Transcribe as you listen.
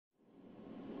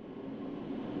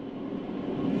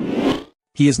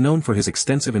He is known for his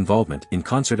extensive involvement in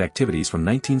concert activities from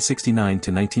 1969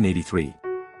 to 1983.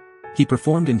 He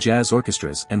performed in jazz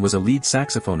orchestras and was a lead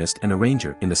saxophonist and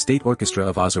arranger in the State Orchestra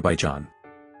of Azerbaijan.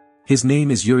 His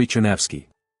name is Yury Chernavsky.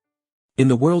 In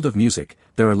the world of music,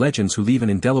 there are legends who leave an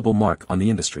indelible mark on the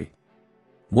industry.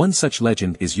 One such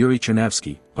legend is Yury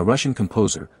Chernavsky, a Russian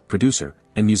composer, producer,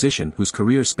 and musician whose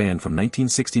career spanned from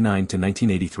 1969 to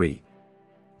 1983.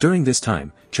 During this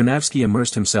time, Chernavsky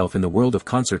immersed himself in the world of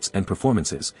concerts and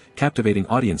performances, captivating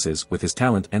audiences with his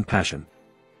talent and passion.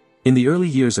 In the early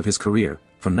years of his career,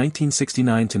 from 1969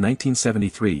 to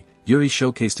 1973, Yury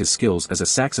showcased his skills as a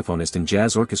saxophonist in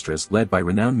jazz orchestras led by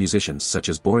renowned musicians such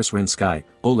as Boris Rensky,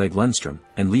 Oleg Lundstrem,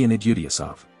 and Leonid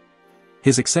Utyosov.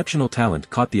 His exceptional talent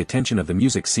caught the attention of the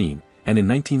music scene, and in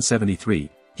 1973,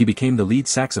 he became the lead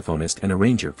saxophonist and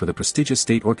arranger for the prestigious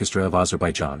State Orchestra of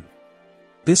Azerbaijan.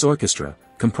 This orchestra,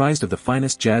 comprised of the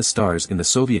finest jazz stars in the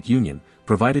Soviet Union,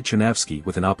 provided Chernavsky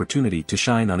with an opportunity to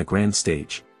shine on a grand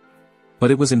stage.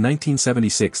 But it was in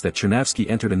 1976 that Chernavsky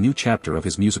entered a new chapter of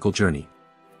his musical journey.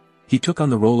 He took on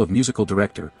the role of musical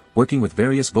director, working with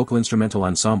various vocal-instrumental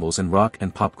ensembles and rock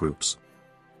and pop groups.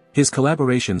 His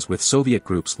collaborations with Soviet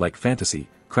groups like Fantasy,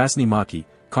 Krasnye Maki,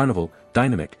 Carnival,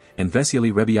 Dinamik, and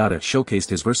Vesyolye Rebyata showcased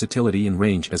his versatility and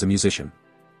range as a musician.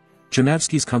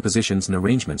 Chernavsky's compositions and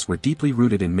arrangements were deeply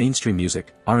rooted in mainstream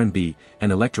music, R&B,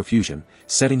 and electro-fusion,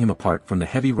 setting him apart from the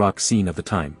heavy rock scene of the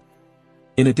time.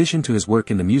 In addition to his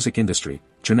work in the music industry,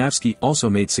 Chernavsky also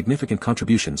made significant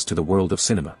contributions to the world of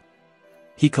cinema.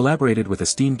 He collaborated with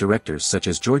esteemed directors such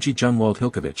as Georgy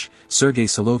Jungwald-Hilkevich, Sergei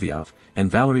Solovyov, and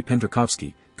Valery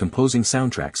Pendrakovsky, composing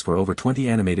soundtracks for over 20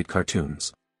 animated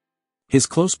cartoons. His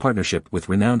close partnership with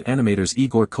renowned animators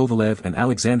Igor Kovalev and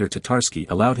Aleksandr Tatarskiy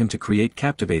allowed him to create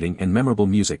captivating and memorable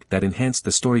music that enhanced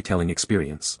the storytelling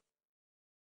experience.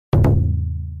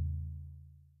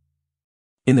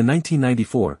 In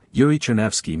 1994, Yury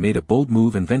Chernavsky made a bold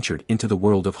move and ventured into the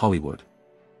world of Hollywood.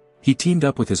 He teamed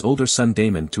up with his older son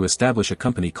Damon to establish a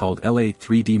company called LA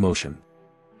 3D Motion.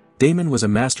 Damon was a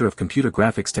master of computer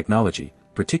graphics technology,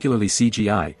 particularly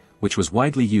CGI, which was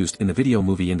widely used in the video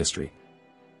movie industry.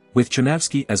 With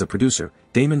Chernavsky as a producer,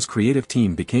 Damon's creative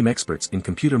team became experts in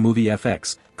computer movie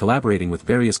FX, collaborating with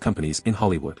various companies in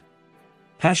Hollywood.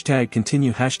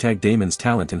 #continue #Damon's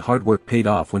talent and hard work paid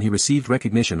off when he received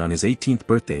recognition on his 18th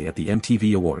birthday at the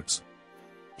MTV Awards.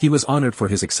 He was honored for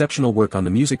his exceptional work on the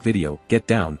music video, Get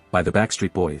Down, by the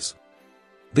Backstreet Boys.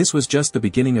 This was just the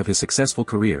beginning of his successful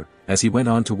career, as he went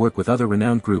on to work with other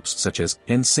renowned groups such as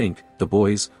NSYNC, The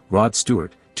Boys, Rod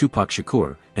Stewart, Tupac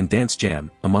Shakur, and Dance Jam,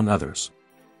 among others.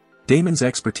 Damon's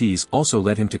expertise also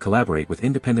led him to collaborate with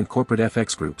independent corporate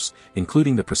FX groups,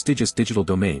 including the prestigious Digital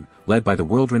Domain, led by the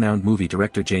world-renowned movie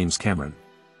director James Cameron.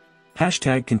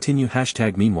 #continue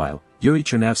Meanwhile, Yury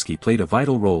Chernavsky played a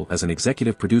vital role as an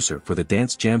executive producer for the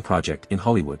Dance Jam project in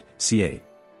Hollywood, CA.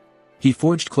 He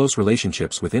forged close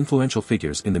relationships with influential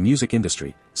figures in the music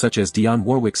industry, such as Dionne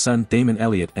Warwick's son Damon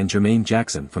Elliott and Jermaine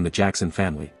Jackson from the Jackson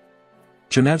family.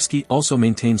 Chernavsky also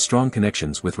maintained strong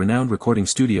connections with renowned recording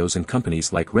studios and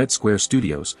companies like Red Square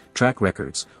Studios, Track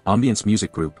Records, Ambience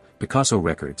Music Group, Picasso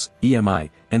Records, EMI,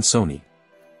 and Sony.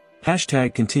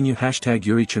 #continue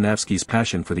Yury Chernavsky's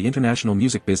passion for the international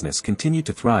music business continued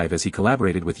to thrive as he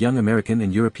collaborated with young American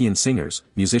and European singers,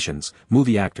 musicians,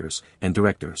 movie actors, and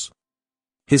directors.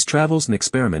 His travels and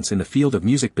experiments in the field of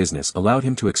music business allowed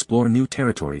him to explore new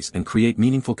territories and create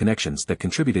meaningful connections that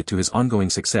contributed to his ongoing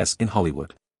success in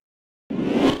Hollywood.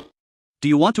 Do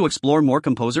you want to explore more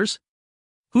composers?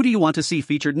 Who do you want to see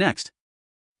featured next?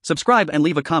 Subscribe and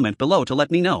leave a comment below to let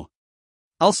me know.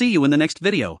 I'll see you in the next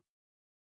video.